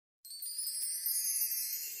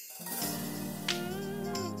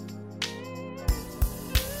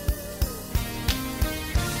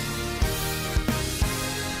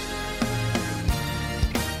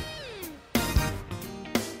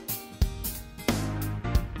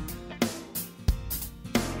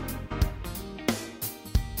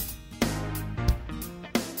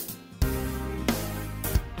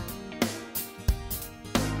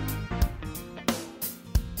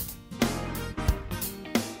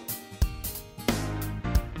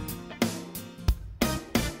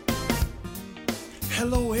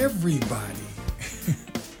Hello, everybody.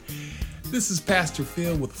 This is Pastor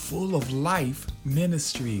Phil with Full of Life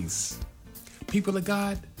Ministries. People of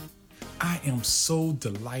God, I am so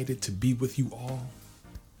delighted to be with you all.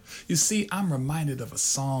 You see, I'm reminded of a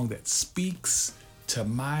song that speaks to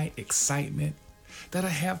my excitement that I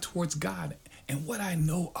have towards God and what I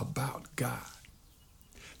know about God.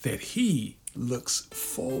 That He looks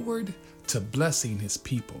forward to blessing His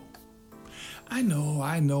people. I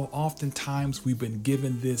know, oftentimes we've been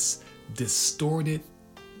given this distorted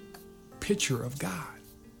picture of God,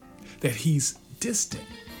 that He's distant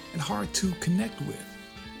and hard to connect with.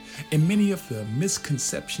 And many of the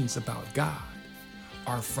misconceptions about God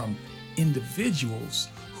are from individuals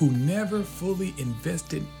who never fully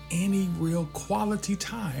invested any real quality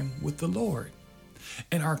time with the Lord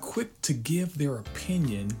and are quick to give their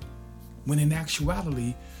opinion when in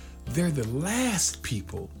actuality, they're the last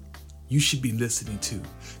people you should be listening to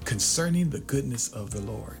concerning the goodness of the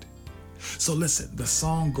Lord. So listen, the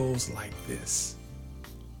song goes like this.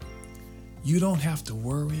 You don't have to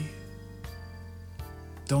worry.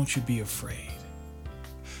 Don't you be afraid.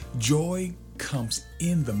 Joy comes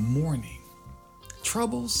in the morning.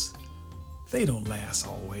 Troubles, they don't last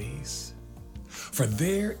always. For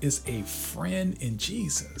there is a friend in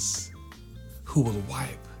Jesus who will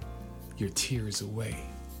wipe your tears away.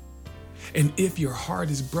 And if your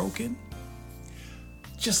heart is broken,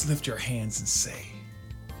 just lift your hands and say,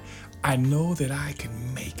 I know that I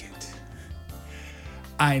can make it.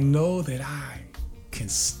 I know that I can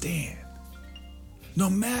stand.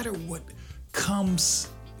 No matter what comes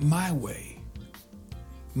my way,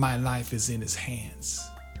 my life is in His hands.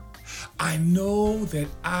 I know that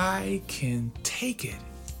I can take it.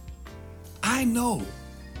 I know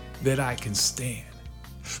that I can stand.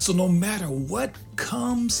 So no matter what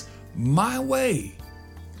comes my way,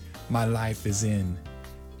 my life is in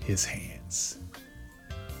His hands.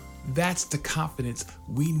 That's the confidence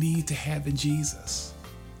we need to have in Jesus.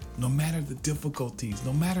 No matter the difficulties,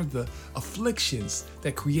 no matter the afflictions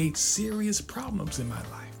that create serious problems in my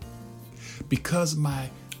life, because my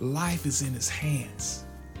life is in His hands,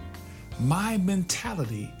 my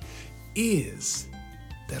mentality is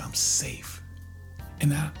that I'm safe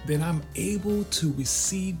and that I'm able to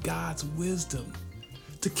receive God's wisdom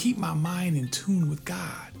to keep my mind in tune with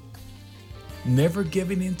God, never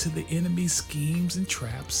giving in to the enemy's schemes and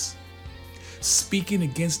traps, speaking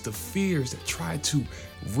against the fears that try to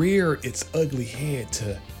rear its ugly head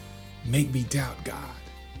to make me doubt God,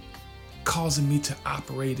 causing me to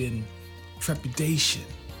operate in trepidation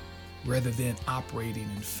rather than operating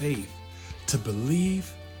in faith, to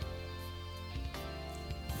believe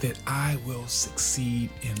that I will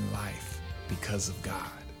succeed in life because of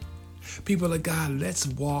God. People of God, let's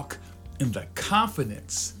walk in the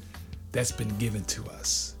confidence that's been given to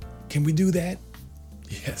us. Can we do that?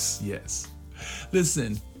 Yes.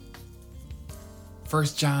 Listen, 1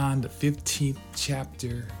 John, the 15th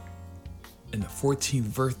chapter and the 14th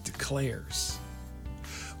verse declares,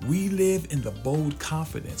 we live in the bold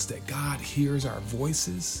confidence that God hears our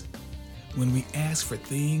voices when we ask for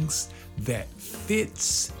things that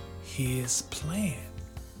fits His plan.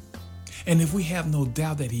 And if we have no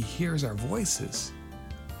doubt that He hears our voices,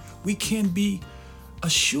 we can be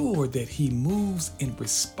assured that He moves in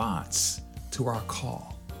response to our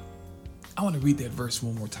call. I want to read that verse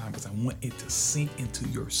one more time because I want it to sink into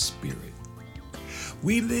your spirit.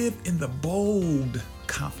 We live in the bold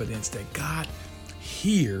confidence that God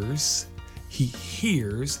hears, He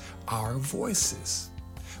hears our voices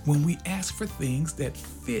when we ask for things that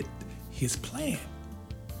fit His plan.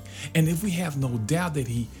 And if we have no doubt that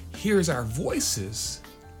He hears our voices,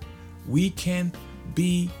 we can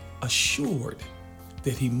be assured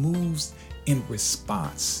that He moves in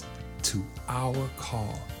response to our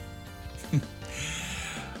call.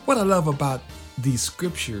 What I love about these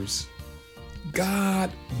scriptures,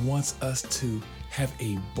 God wants us to have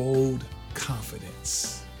a bold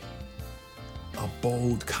confidence. A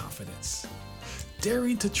bold confidence.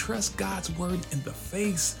 Daring to trust God's word in the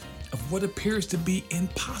face of what appears to be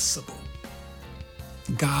impossible.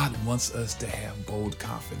 God wants us to have bold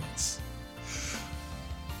confidence.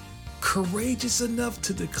 Courageous enough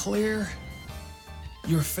to declare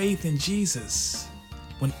your faith in Jesus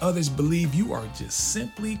when others believe you are just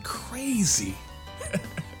simply crazy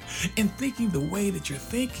in thinking the way that you're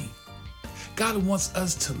thinking. God wants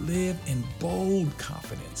us to live in bold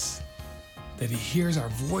confidence that He hears our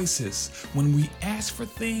voices when we ask for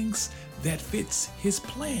things that fits His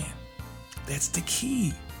plan. That's the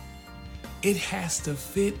key. It has to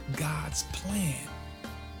fit God's plan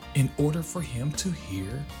in order for Him to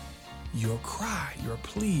hear your cry, your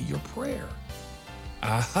plea, your prayer.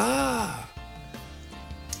 Aha!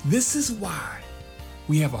 This is why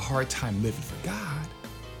we have a hard time living for God.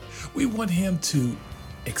 We want Him to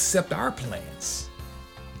accept our plans,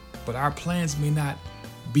 but our plans may not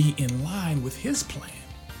be in line with His plan.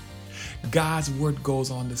 God's word goes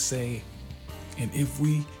on to say, and if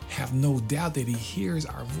we have no doubt that He hears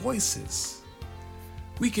our voices,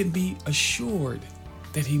 we can be assured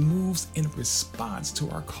that He moves in response to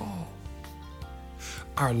our call.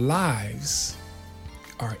 Our lives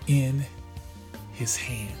are in His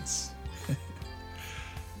hands.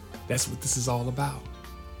 That's what this is all about.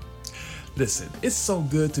 Listen, it's so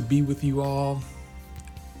good to be with you all.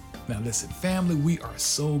 Now listen, family, we are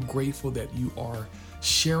so grateful that you are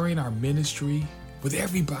sharing our ministry with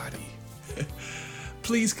everybody.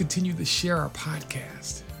 Please continue to share our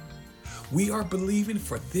podcast. We are believing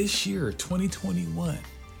for this year, 2021,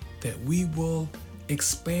 that we will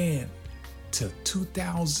expand to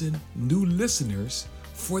 2,000 new listeners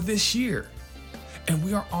for this year. And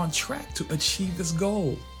we are on track to achieve this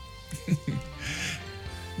goal.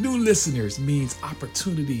 New listeners means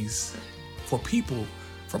opportunities for people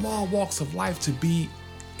from all walks of life to be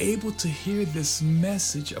able to hear this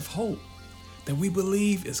message of hope that we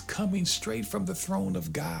believe is coming straight from the throne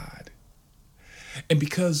of God. And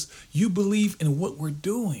because you believe in what we're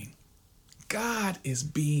doing, God is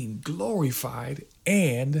being glorified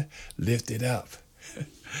and lifted up.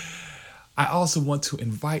 I also want to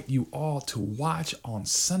invite you all to watch on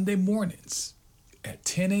Sunday mornings at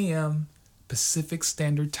 10 a.m. Pacific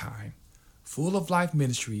Standard Time. Full of Life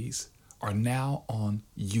Ministries are now on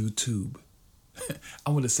YouTube.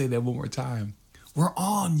 I want to say that one more time. We're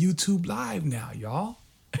on YouTube Live now, y'all.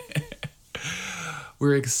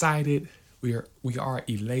 We're excited. We are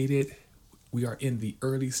elated. We are in the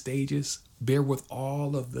early stages. Bear with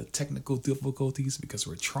all of the technical difficulties because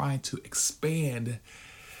we're trying to expand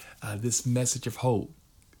this message of hope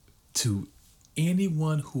to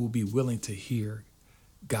anyone who will be willing to hear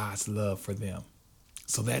God's love for them.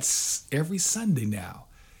 So that's every Sunday now,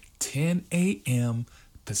 10 a.m.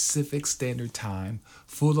 Pacific Standard Time.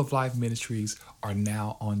 Full of Life Ministries are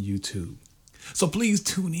now on YouTube. So please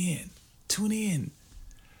tune in. Tune in.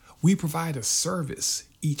 We provide a service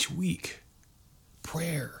each week,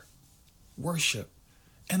 prayer, worship,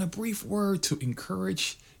 and a brief word to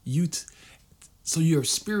encourage you so your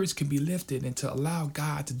spirits can be lifted and to allow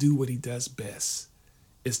God to do what He does best,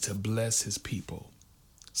 is to bless His people.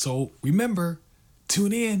 So remember,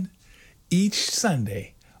 tune in each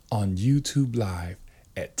Sunday on YouTube Live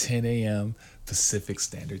at 10 a.m. Pacific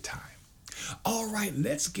Standard Time. All right,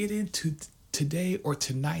 let's get into today or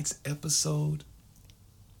tonight's episode.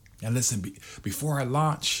 Now listen, before I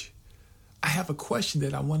launch, I have a question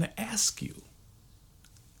that I want to ask you.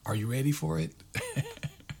 Are you ready for it?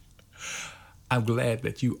 I'm glad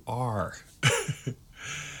that you are.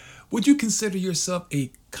 Would you consider yourself a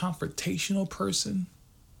confrontational person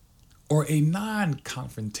or a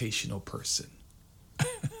non-confrontational person?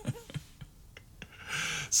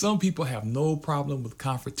 Some people have no problem with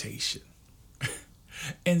confrontation.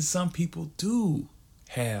 And some people do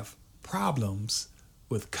have problems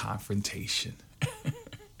with confrontation.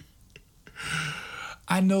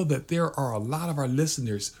 I know that there are a lot of our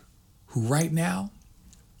listeners who right now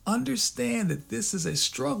understand that this is a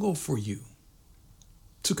struggle for you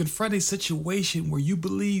to confront a situation where you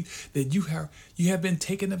believe that you have been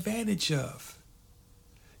taken advantage of.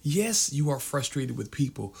 Yes, you are frustrated with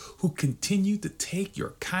people who continue to take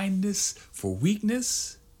your kindness for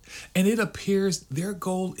weakness, and it appears their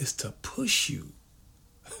goal is to push you,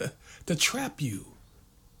 to trap you,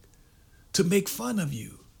 to make fun of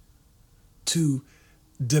you, to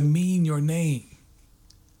demean your name,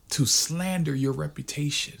 to slander your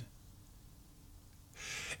reputation.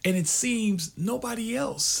 And it seems nobody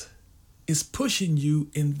else is pushing you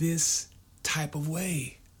in this type of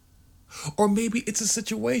way. Or maybe it's a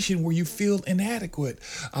situation where you feel inadequate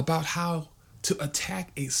about how to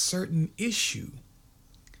attack a certain issue.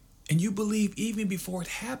 And you believe even before it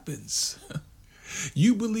happens,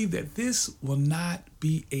 you believe that this will not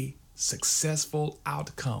be a successful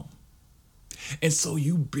outcome. And so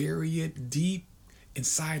you bury it deep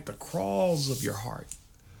inside the crawls of your heart,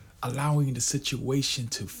 allowing the situation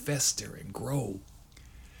to fester and grow,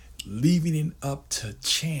 leaving it up to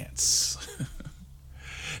chance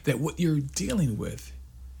that what you're dealing with,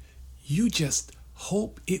 you just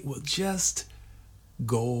hope it will just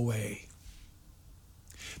go away.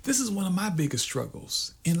 This is one of my biggest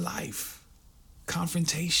struggles in life.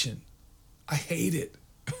 Confrontation. I hate it.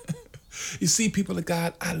 You see, people of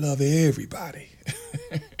God, I love everybody.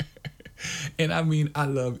 And I mean, I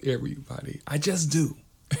love everybody. I just do.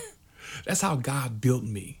 That's how God built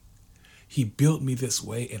me. He built me this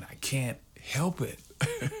way, and I can't help it.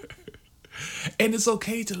 And it's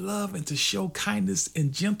okay to love and to show kindness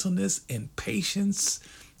and gentleness and patience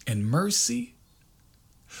and mercy.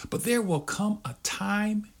 But there will come a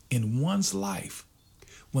time in one's life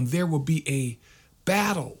when there will be a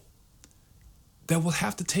battle that will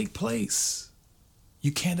have to take place.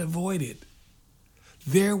 You can't avoid it.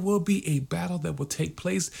 There will be a battle that will take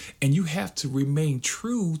place, and you have to remain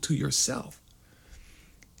true to yourself.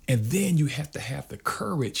 And then you have to have the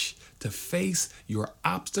courage to face your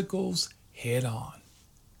obstacles head on.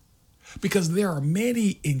 Because there are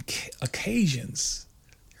many occasions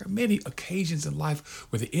in life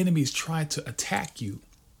where the enemy is trying to attack you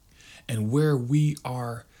and where we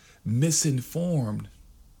are misinformed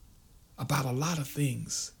about a lot of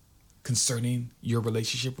things concerning your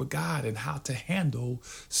relationship with God and how to handle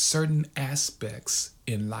certain aspects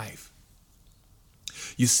in life.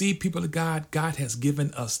 You see, people of God, God has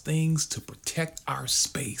given us things to protect our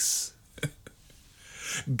space.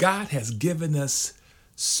 God has given us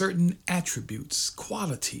certain attributes,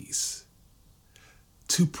 qualities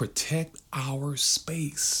to protect our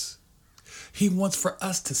space. He wants for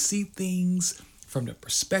us to see things from the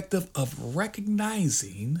perspective of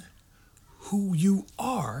recognizing who you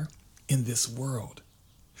are in this world.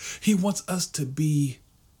 He wants us to be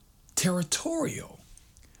territorial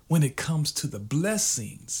when it comes to the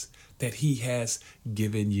blessings that he has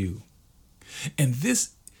given you. And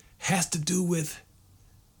this has to do with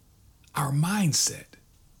our mindset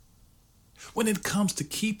when it comes to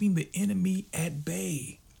keeping the enemy at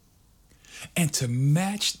bay and to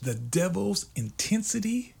match the devil's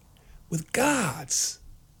intensity with God's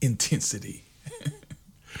intensity.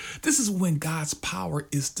 This is when God's power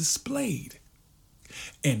is displayed.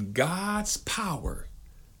 And God's power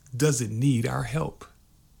doesn't need our help.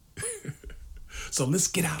 So let's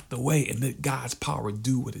get out the way and let God's power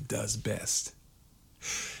do what it does best.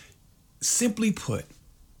 Simply put,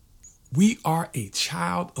 we are a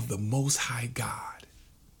child of the Most High God.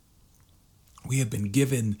 We have been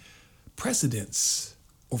given precedence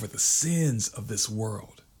over the sins of this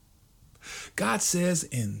world. God says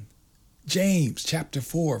in James chapter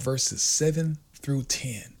 4, verses 7 through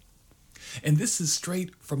 10, and this is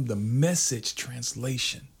straight from the Message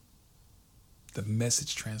translation. The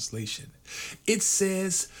Message translation. It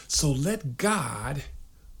says, so let God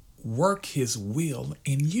work his will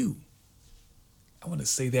in you. I want to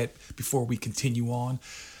say that before we continue on.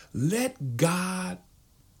 Let God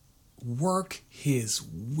work his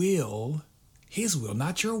will,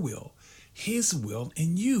 not your will, his will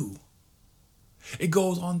in you. It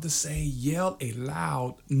goes on to say, yell a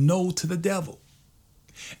loud no to the devil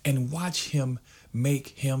and watch him make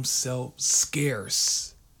himself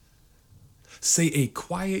scarce. Say a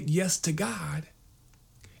quiet yes to God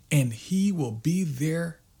and he will be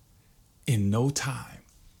there in no time.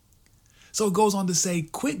 So it goes on to say,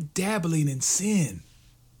 quit dabbling in sin.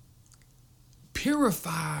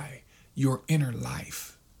 Purify your inner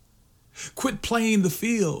life. Quit playing the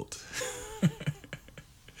field.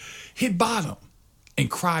 Hit bottom and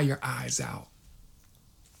cry your eyes out.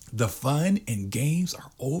 The fun and games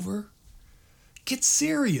are over. Get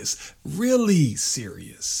serious, really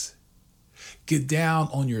serious. Get down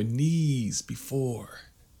on your knees before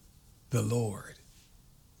the Lord.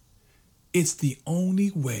 It's the only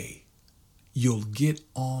way you'll get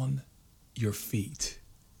on your feet.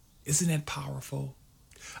 Isn't that powerful?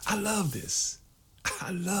 I love this.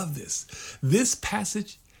 I love this. This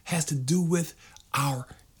passage has to do with our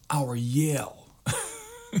yell.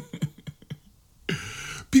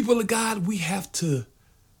 People of God, we have to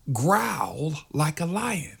growl like a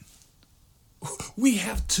lion. We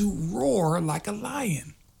have to roar like a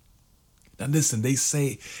lion. Now listen, they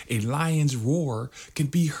say a lion's roar can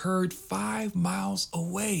be heard 5 miles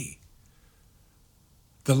away.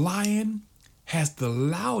 The lion has the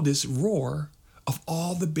loudest roar of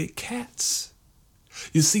all the big cats.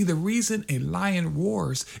 You see, the reason a lion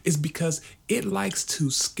roars is because it likes to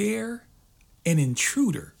scare an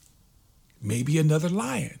intruder, maybe another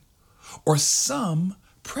lion, or some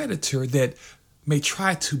predator that may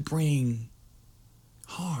try to bring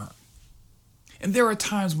harm. And there are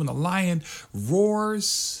times when a lion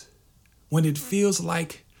roars when it feels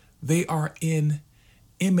like they are in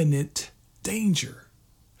imminent danger.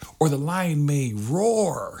 Or the lion may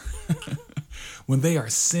roar when they are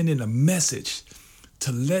sending a message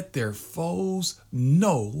to let their foes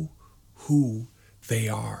know who they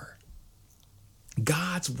are.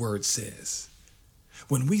 God's word says,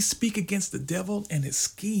 when we speak against the devil and his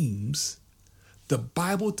schemes, the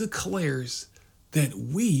Bible declares that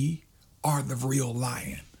we are the real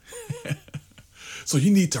lion. So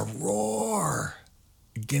you need to roar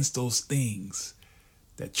against those things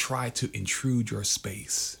that try to intrude your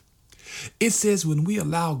space. It says when we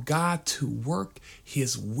allow God to work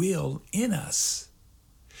his will in us,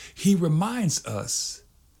 he reminds us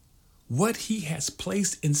what he has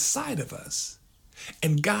placed inside of us,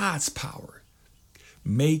 and God's power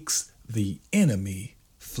makes the enemy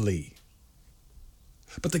flee.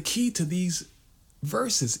 But the key to these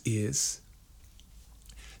verses is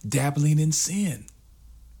dabbling in sin.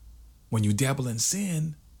 When you dabble in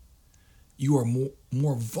sin, you are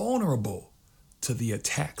more vulnerable to the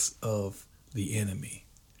attacks of the enemy.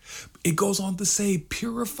 It goes on to say,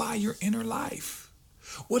 purify your inner life.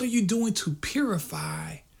 What are you doing to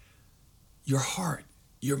purify your heart,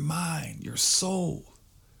 your mind, your soul?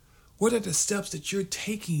 What are the steps that you're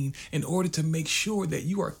taking in order to make sure that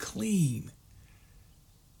you are clean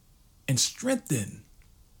and strengthened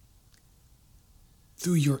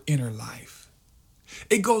through your inner life?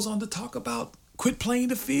 It goes on to talk about quit playing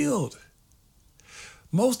the field.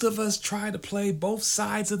 Most of us try to play both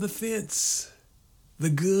sides of the fence, the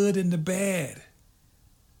good and the bad.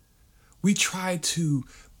 We try to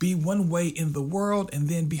be one way in the world and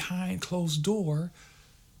then behind closed door,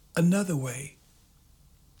 another way.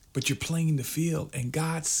 But you're playing the field and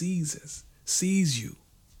God sees you.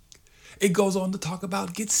 It goes on to talk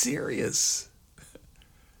about get serious.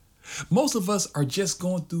 Most of us are just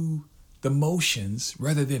going through the motions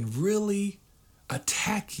rather than really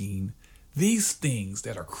attacking these things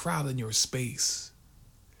that are crowding your space.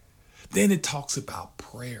 Then it talks about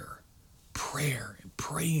prayer and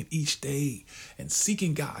praying each day and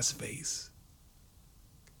seeking God's face.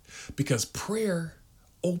 Because prayer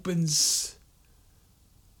opens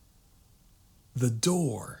the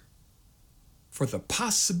door for the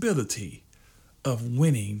possibility of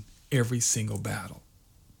winning every single battle.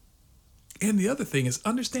 And the other thing is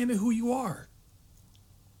understanding who you are.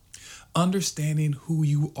 Understanding who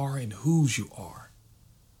you are and whose you are.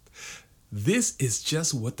 This is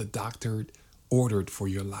just what the doctor ordered for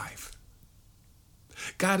your life.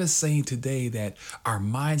 God is saying today that our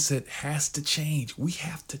mindset has to change. We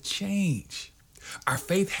have to change. Our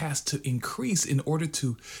faith has to increase in order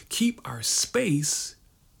to keep our space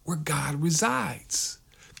where God resides,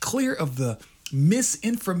 clear of the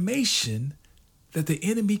misinformation that the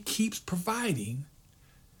enemy keeps providing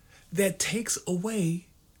that takes away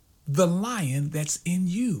the lion that's in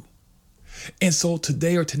you. And so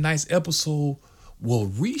today or tonight's episode will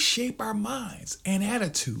reshape our minds and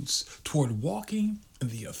attitudes toward walking in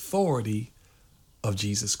the authority of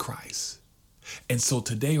Jesus Christ. And so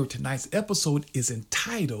today or tonight's episode is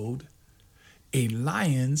entitled A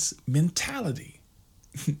Lion's Mentality.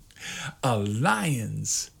 A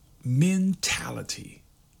lion's mentality.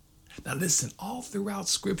 Now listen, all throughout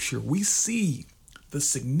Scripture, we see the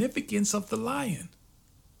significance of the lion.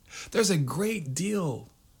 There's a great deal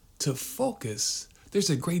to focus. There's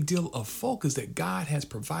a great deal of focus that God has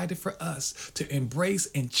provided for us to embrace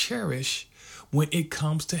and cherish when it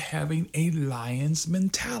comes to having a lion's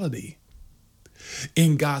mentality.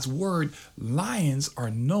 In God's word, lions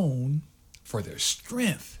are known for their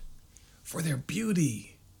strength, for their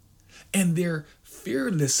beauty, and their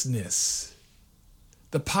fearlessness.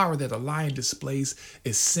 The power that a lion displays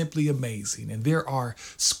is simply amazing. And there are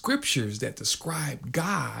scriptures that describe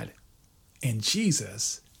God and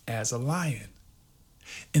Jesus as a lion.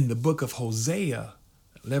 In the book of Hosea,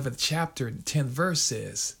 11th chapter, 10th verse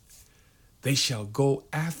says, they shall go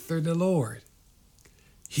after the Lord.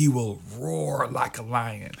 He will roar like a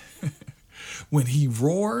lion. When he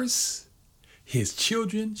roars, his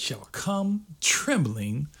children shall come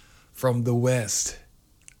trembling from the west.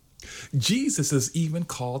 Jesus is even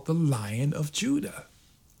called the Lion of Judah.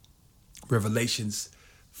 Revelations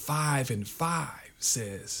 5:5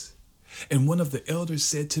 says, and one of the elders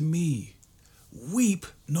said to me, weep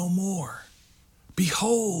no more.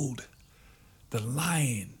 Behold, the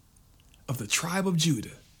Lion of the tribe of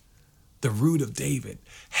Judah, the root of David,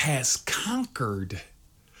 has conquered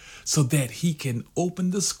so that he can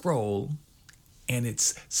open the scroll and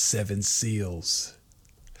its 7 seals.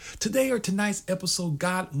 Today or tonight's episode,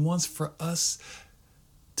 God wants for us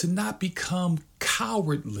to not become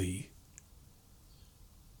cowardly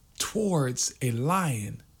towards a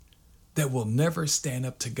lion that will never stand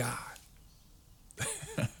up to God.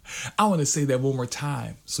 I want to say that one more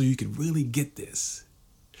time so you can really get this.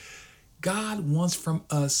 God wants from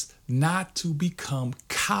us not to become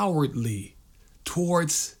cowardly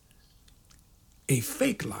towards a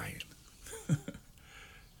fake lion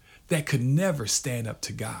that could never stand up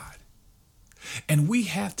to God. And we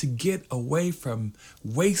have to get away from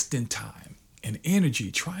wasting time and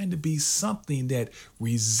energy trying to be something that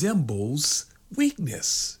resembles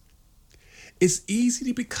weakness. It's easy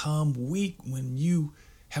to become weak when you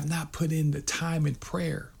have not put in the time in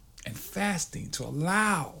prayer and fasting to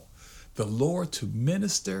allow the Lord to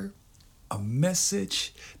minister a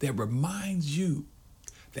message that reminds you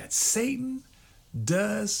that Satan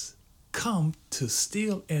does come to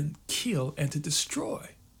steal and kill and to destroy.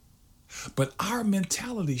 But our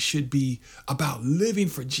mentality should be about living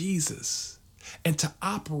for Jesus and to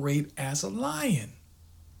operate as a lion.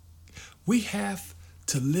 We have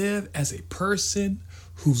to live as a person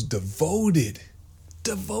who's devoted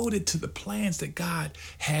to the plans that God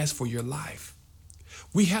has for your life.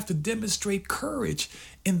 We have to demonstrate courage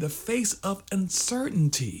in the face of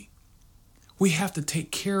uncertainty. We have to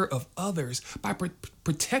take care of others by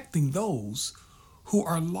protecting those who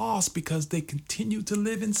are lost because they continue to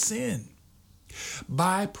live in sin.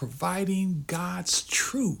 By providing God's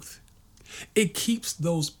truth, it keeps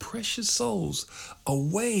those precious souls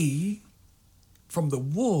away from the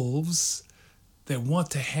wolves that want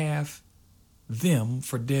to have them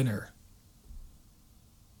for dinner.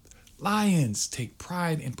 Lions take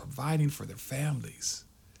pride in providing for their families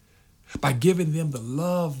by giving them the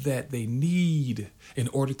love that they need in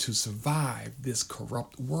order to survive this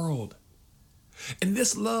corrupt world. And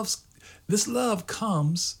this love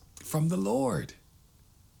comes from the Lord.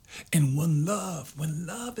 And when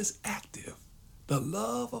love is active, the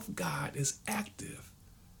love of God is active,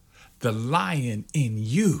 the lion in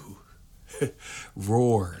you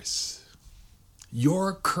roars.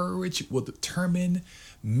 Your courage will determine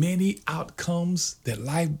many outcomes that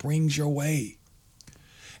life brings your way.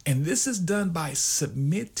 And this is done by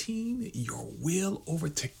submitting your will over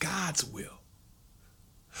to God's will.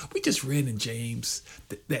 We just read in James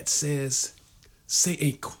that says, say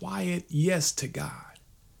a quiet yes to God,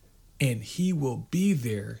 and he will be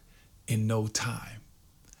there in no time.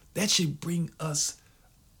 That should bring us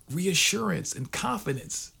reassurance and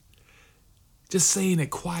confidence. Just saying a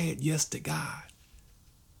quiet yes to God,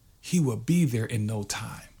 he will be there in no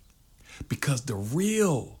time. Because the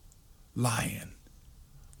real lion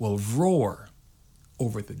will roar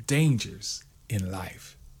over the dangers in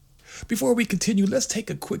life. Before we continue, let's take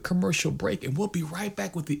a quick commercial break and we'll be right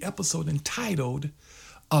back with the episode entitled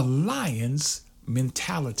A Lion's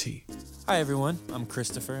Mentality. Hi everyone, I'm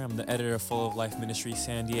Christopher. I'm the editor of Full of Life Ministry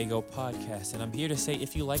San Diego podcast, and I'm here to say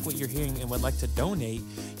if you like what you're hearing and would like to donate,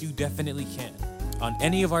 you definitely can. On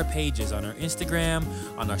any of our pages, on our Instagram,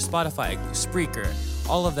 on our Spotify, Spreaker,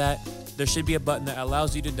 all of that, there should be a button that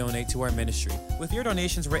allows you to donate to our ministry. With your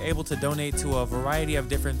donations, we're able to donate to a variety of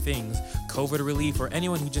different things, COVID relief, or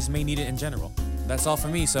anyone who just may need it in general. That's all for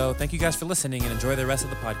me, so thank you guys for listening and enjoy the rest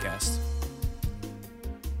of the podcast.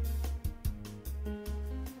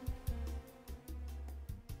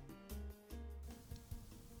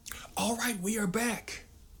 All right, we are back.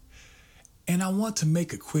 And I want to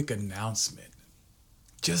make a quick announcement.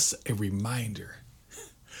 Just a reminder,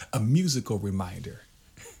 a musical reminder.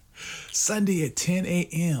 Sunday at 10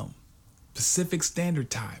 a.m. Pacific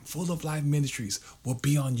Standard Time, Full of Life Ministries will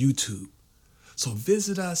be on YouTube. So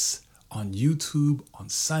visit us on YouTube on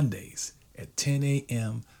Sundays at 10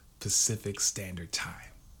 a.m. Pacific Standard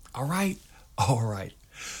Time. All right? All right.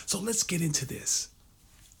 So let's get into this.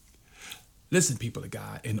 Listen, people of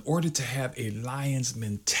God, in order to have a lion's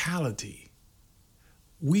mentality,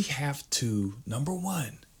 we have to, number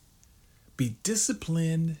one, be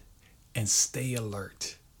disciplined and stay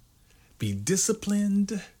alert. Be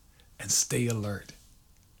disciplined and stay alert.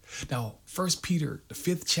 Now, 1 Peter, the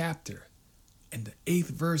 5th chapter and the 8th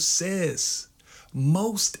verse says,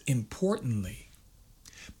 most importantly,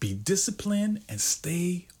 be disciplined and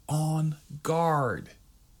stay on guard.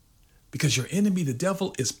 Because your enemy, the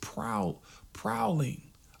devil, is prowling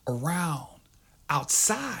around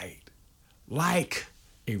outside like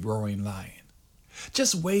a roaring lion,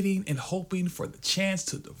 just waiting and hoping for the chance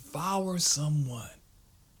to devour someone.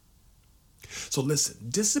 So listen,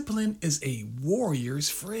 discipline is a warrior's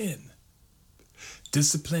friend.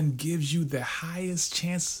 Discipline gives you the highest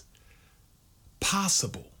chance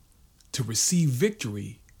possible to receive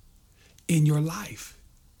victory in your life.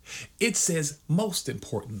 It says most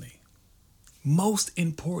importantly.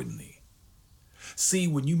 See,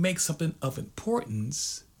 when you make something of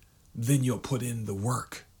importance, then you'll put in the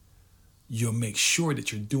work. You'll make sure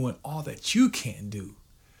that you're doing all that you can do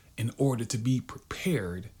in order to be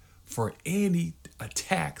prepared for any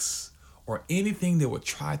attacks or anything that will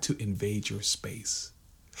try to invade your space.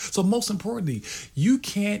 So most importantly, you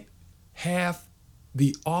can't have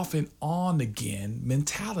the off and on again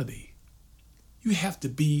mentality. You have to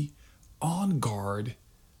be on guard,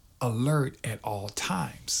 alert at all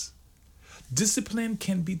times. Discipline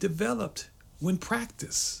can be developed when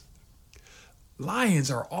practiced. Lions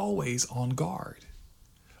are always on guard,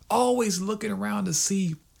 always looking around to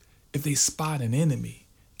see if they spot an enemy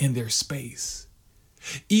in their space,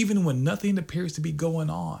 even when nothing appears to be going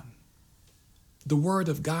on. The word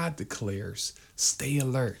of God declares, stay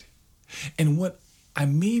alert. And what I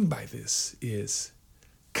mean by this is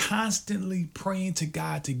constantly praying to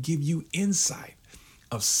God to give you insight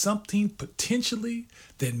of something potentially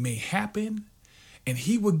that may happen, and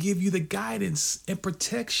he will give you the guidance and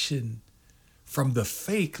protection from the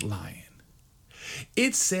fake lion.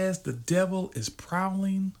 It says the devil is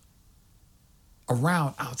prowling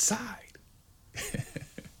around outside.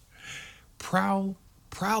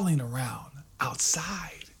 Prowling around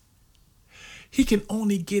outside. He can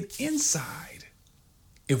only get inside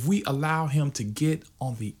if we allow him to get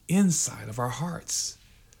on the inside of our hearts.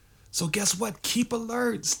 So guess what? Keep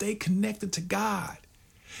alert, stay connected to God,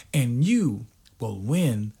 and you will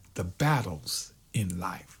win the battles in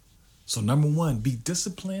life. So number one, be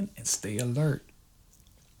disciplined and stay alert.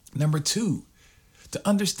 Number two, to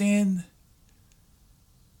understand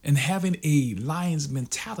and having a lion's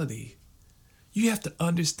mentality, you have to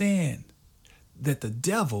understand that the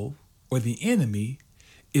devil or the enemy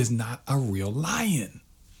is not a real lion.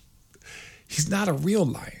 He's not a real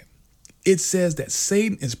lion. It says that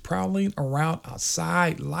Satan is prowling around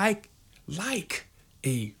outside like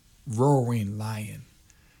a roaring lion.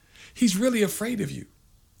 He's really afraid of you.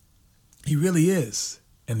 He really is.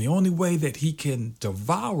 And the only way that he can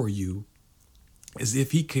devour you is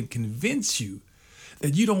if he can convince you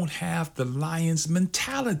that you don't have the lion's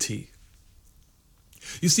mentality.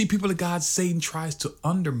 You see, people of God, Satan tries to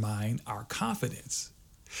undermine our confidence.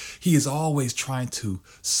 He is always trying to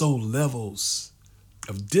sow levels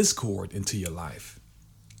of discord into your life.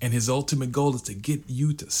 And his ultimate goal is to get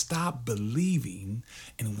you to stop believing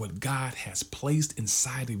in what God has placed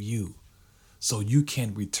inside of you so you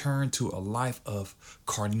can return to a life of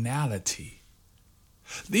carnality.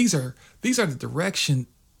 These are the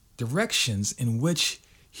directions in which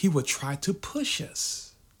he would try to push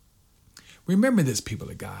us. Remember this, people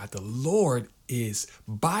of God, the Lord is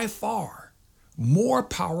by far more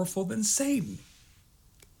powerful than Satan.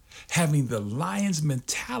 Having the lion's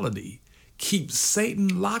mentality keeps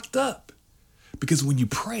Satan locked up. Because when you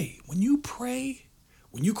pray, when you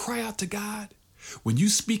cry out to God, when you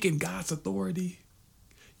speak in God's authority,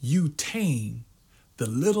 you tame the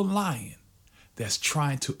little lion that's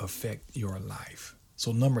trying to affect your life.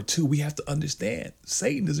 So number two, we have to understand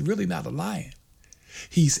Satan is really not a lion.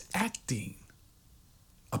 He's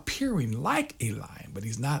appearing like a lion, but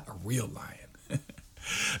he's not a real lion.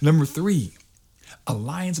 Number three, a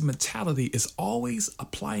lion's mentality is always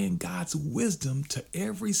applying God's wisdom to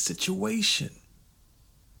every situation.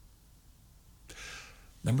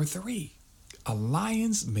 Number three, a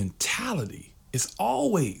lion's mentality is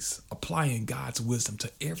always applying God's wisdom to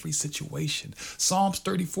every situation. Psalms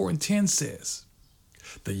 34:10 says,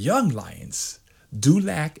 the young lions do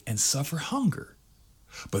lack and suffer hunger,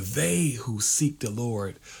 but they who seek the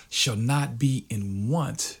Lord shall not be in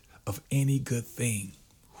want of any good thing.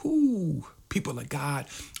 People of God,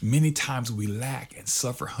 many times we lack and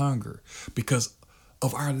suffer hunger because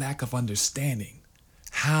of our lack of understanding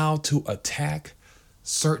how to attack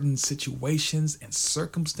certain situations and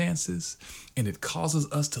circumstances, and it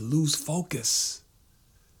causes us to lose focus.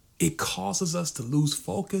 It causes us to lose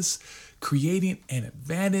focus, creating an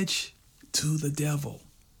advantage to the devil.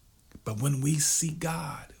 But when we seek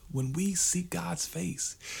God, when we seek God's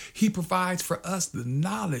face, he provides for us the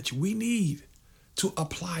knowledge we need to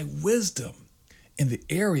apply wisdom in the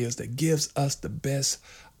areas that gives us the best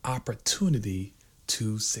opportunity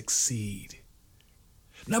to succeed.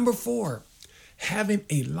 Number four, having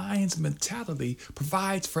a lion's mentality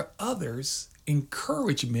provides for others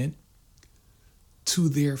encouragement to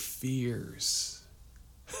their fears.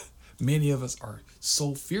 Many of us are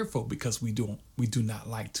so fearful because we do not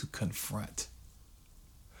like to confront.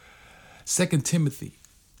 2 Timothy,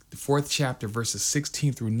 the 4th chapter, verses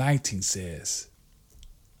 16 through 19 says,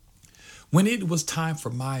 when it was time for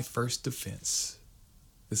my first defense,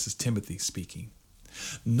 this is Timothy speaking,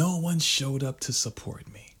 no one showed up to support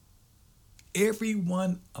me.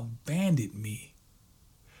 Everyone abandoned me.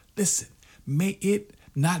 Listen, may it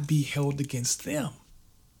not be held against them.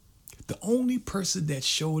 The only person that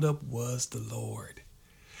showed up was the Lord.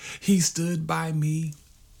 He stood by me,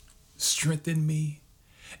 strengthened me,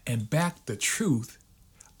 and backed the truth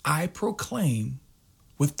I proclaim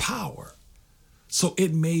with power, so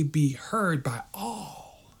it may be heard by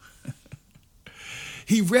all.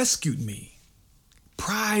 He rescued me.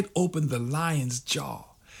 Pride opened the lion's jaw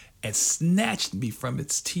and snatched me from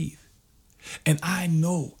its teeth. And I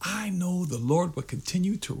know the Lord will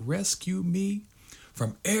continue to rescue me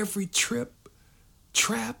from every trip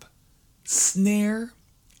trap, snare,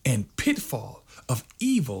 and pitfall of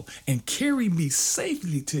evil and carry me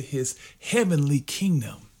safely to his heavenly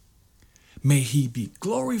kingdom. May he be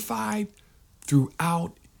glorified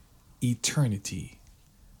throughout eternity.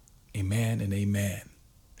 Amen and amen.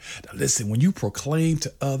 Now listen, when you proclaim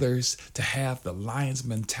to others to have the lion's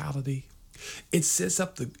mentality, it sets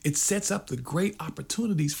up the great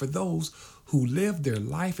opportunities for those who live their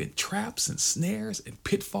life in traps and snares and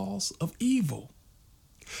pitfalls of evil.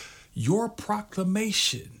 Your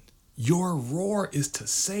proclamation, your roar is to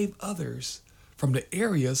save others from the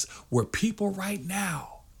areas where people right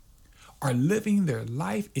now are living their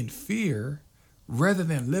life in fear rather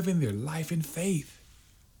than living their life in faith.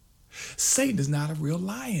 Satan is not a real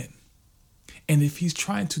lion. And if he's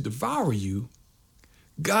trying to devour you,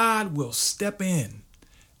 God will step in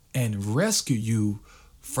and rescue you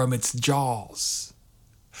from its jaws.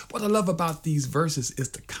 What I love about these verses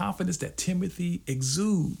is the confidence that Timothy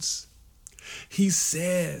exudes. He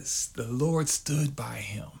says the Lord stood by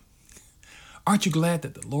him. Aren't you glad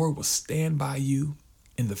that the Lord will stand by you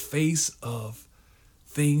in the face of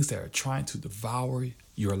things that are trying to devour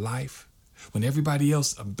your life? When everybody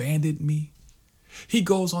else abandoned me, he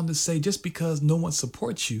goes on to say, just because no one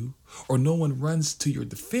supports you or no one runs to your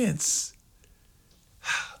defense,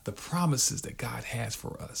 the promises that God has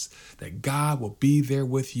for us, that God will be there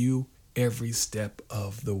with you every step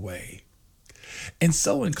of the way. And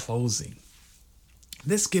so in closing,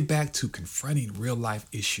 let's get back to confronting real life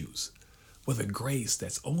issues with a grace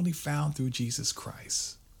that's only found through Jesus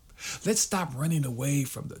Christ. Let's stop running away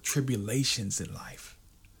from the tribulations in life.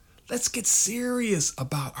 Let's get serious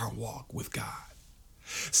about our walk with God.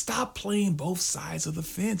 Stop playing both sides of the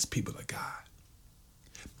fence, people of God.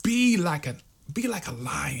 Be like a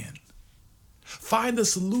lion. Find the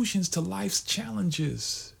solutions to life's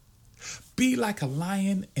challenges. Be like a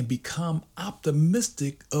lion and become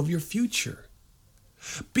optimistic of your future.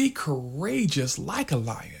 Be courageous like a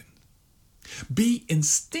lion. Be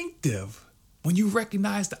instinctive when you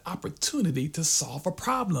recognize the opportunity to solve a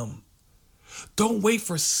problem. Don't wait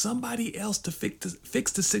for somebody else to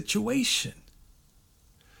fix the situation.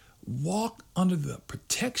 Walk under the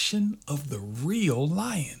protection of the real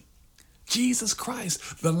lion. Jesus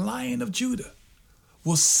Christ, the Lion of Judah,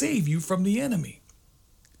 will save you from the enemy.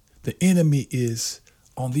 The enemy is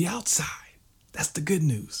on the outside. That's the good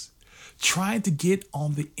news. Trying to get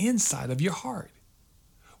on the inside of your heart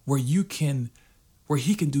where he can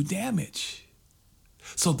do damage.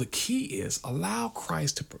 So the key is allow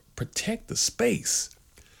Christ to protect the space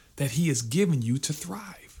that he has given you to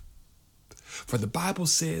thrive. For the Bible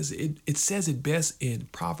says, it says it best in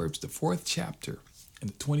Proverbs, the 4th chapter and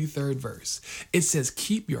the 23rd verse. It says,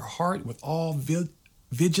 keep your heart with all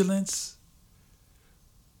vigilance,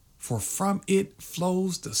 for from it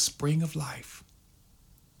flows the spring of life.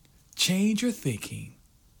 Change your thinking.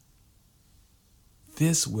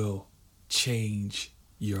 This will change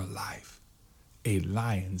your life. A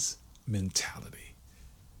lion's mentality.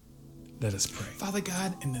 Let us pray. Father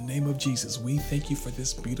God, in the name of Jesus, we thank you for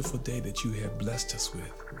this beautiful day that you have blessed us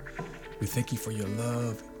with. We thank you for your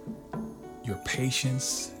love, your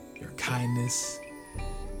patience, your kindness,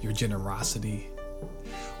 your generosity.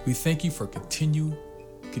 We thank you for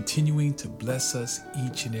continuing to bless us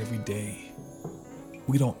each and every day.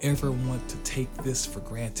 We don't ever want to take this for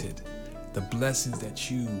granted, the blessings that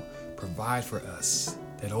you provide for us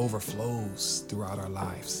that overflows throughout our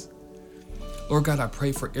lives. Lord God, I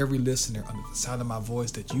pray for every listener under the sound of my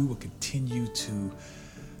voice that you will continue to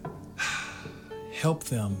help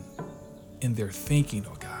them in their thinking,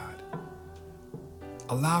 oh God.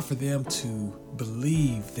 Allow for them to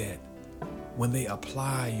believe that when they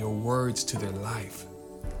apply your words to their life,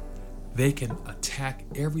 they can attack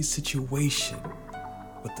every situation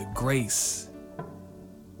with the grace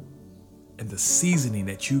and the seasoning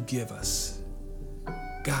that you give us.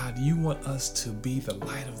 God, you want us to be the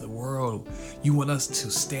light of the world. You want us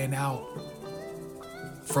to stand out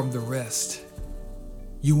from the rest.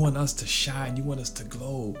 You want us to shine. You want us to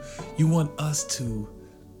glow. You want us to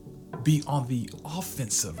be on the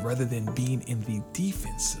offensive rather than being in the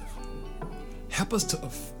defensive. Help us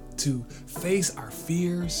to face our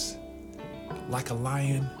fears like a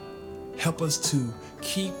lion. Help us to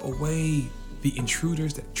keep away the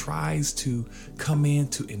intruders that tries to come in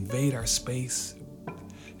to invade our space.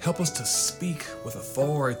 Help us to speak with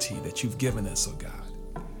authority that you've given us, oh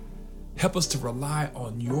God. Help us to rely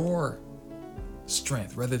on your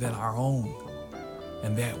strength rather than our own,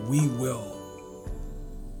 and that we will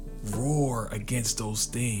roar against those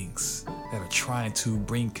things that are trying to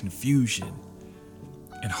bring confusion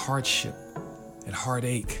and hardship and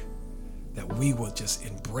heartache that we will just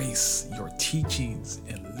embrace your teachings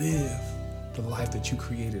and live the life that you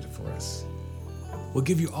created for us. We'll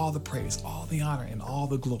give you all the praise, all the honor, and all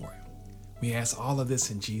the glory. We ask all of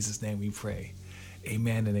this in Jesus' name we pray.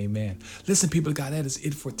 Amen and amen. Listen, people of God, that is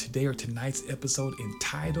it for today or tonight's episode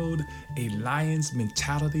entitled A Lion's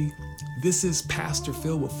Mentality. This is Pastor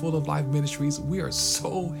Phil with Full of Life Ministries. We are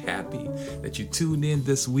so happy that you tuned in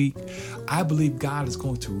this week. I believe God is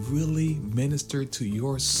going to really minister to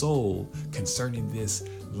your soul concerning this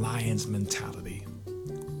lion's mentality.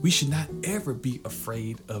 We should not ever be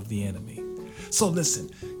afraid of the enemy. So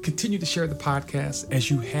listen, continue to share the podcast as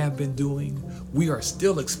you have been doing. We are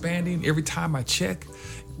still expanding. Every time I check,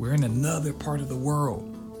 we're in another part of the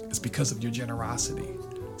world. It's because of your generosity.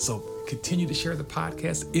 So continue to share the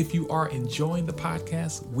podcast. If you are enjoying the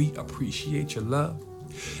podcast, we appreciate your love.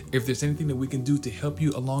 If there's anything that we can do to help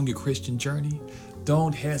you along your Christian journey,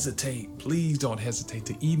 don't hesitate. Please don't hesitate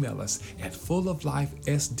to email us at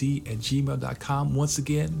fulloflifesd@gmail.com. Once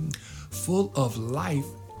again,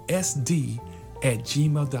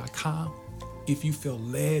 fulloflifesd@gmail.com. If you feel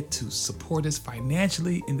led to support us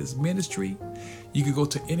financially in this ministry, you can go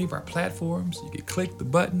to any of our platforms. You can click the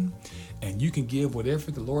button and you can give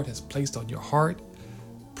whatever the Lord has placed on your heart.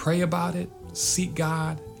 Pray about it, seek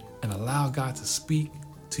God, and allow God to speak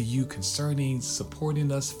to you concerning supporting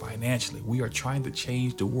us financially. We are trying to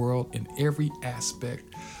change the world in every aspect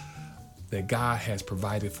that God has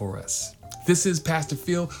provided for us. This is Pastor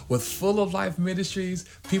Phil with Full of Life Ministries.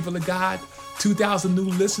 People of God, 2,000 new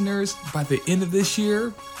listeners by the end of this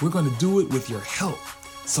year. We're going to do it with your help.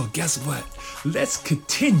 So guess what? Let's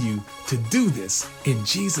continue to do this in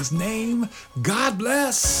Jesus' name. God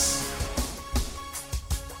bless.